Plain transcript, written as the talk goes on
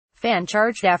fan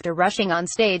charged after rushing on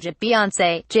stage at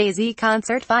Beyonce, Jay-Z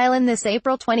concert. File in this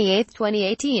April 28,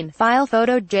 2018. File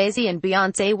photo. Jay-Z and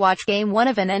Beyonce watch Game 1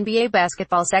 of an NBA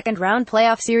basketball second-round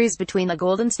playoff series between the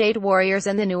Golden State Warriors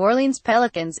and the New Orleans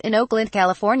Pelicans in Oakland,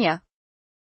 California.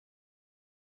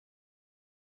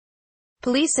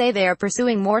 Police say they are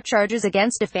pursuing more charges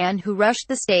against a fan who rushed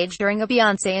the stage during a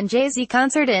Beyonce and Jay-Z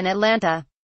concert in Atlanta.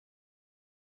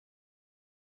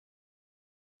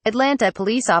 Atlanta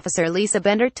police officer Lisa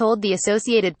Bender told the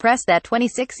Associated Press that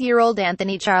 26-year-old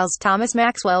Anthony Charles Thomas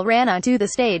Maxwell ran onto the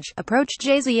stage, approached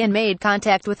Jay-Z and made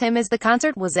contact with him as the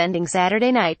concert was ending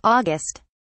Saturday night, August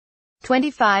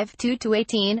 25,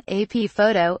 2-18, AP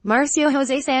photo, Marcio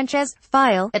Jose Sanchez.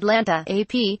 File, Atlanta,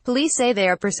 AP. Police say they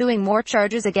are pursuing more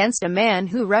charges against a man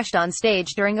who rushed on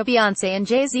stage during a Beyonce and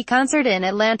Jay-Z concert in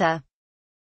Atlanta.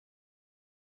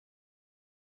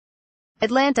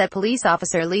 Atlanta police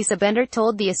officer Lisa Bender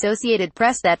told the Associated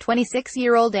Press that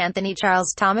 26-year-old Anthony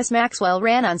Charles Thomas Maxwell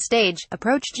ran on stage,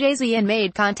 approached Jay-Z and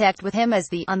made contact with him as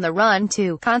the On the Run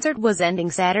to concert was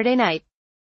ending Saturday night.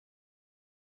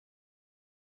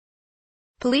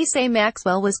 Police say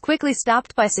Maxwell was quickly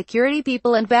stopped by security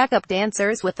people and backup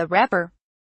dancers with the rapper.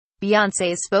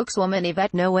 Beyoncé's spokeswoman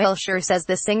Yvette Noel-Schure says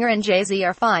the singer and Jay-Z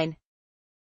are fine.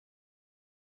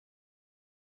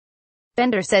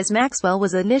 Bender says Maxwell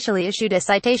was initially issued a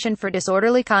citation for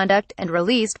disorderly conduct and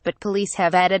released, but police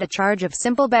have added a charge of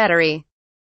simple battery.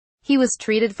 He was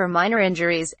treated for minor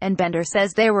injuries, and Bender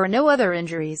says there were no other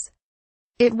injuries.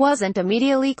 It wasn't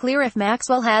immediately clear if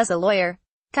Maxwell has a lawyer.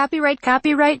 Copyright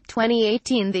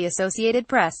 2018 The Associated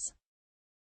Press.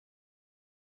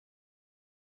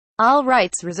 All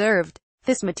rights reserved.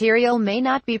 This material may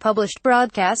not be published,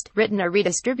 broadcast, written or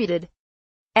redistributed.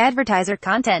 Advertiser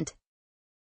content.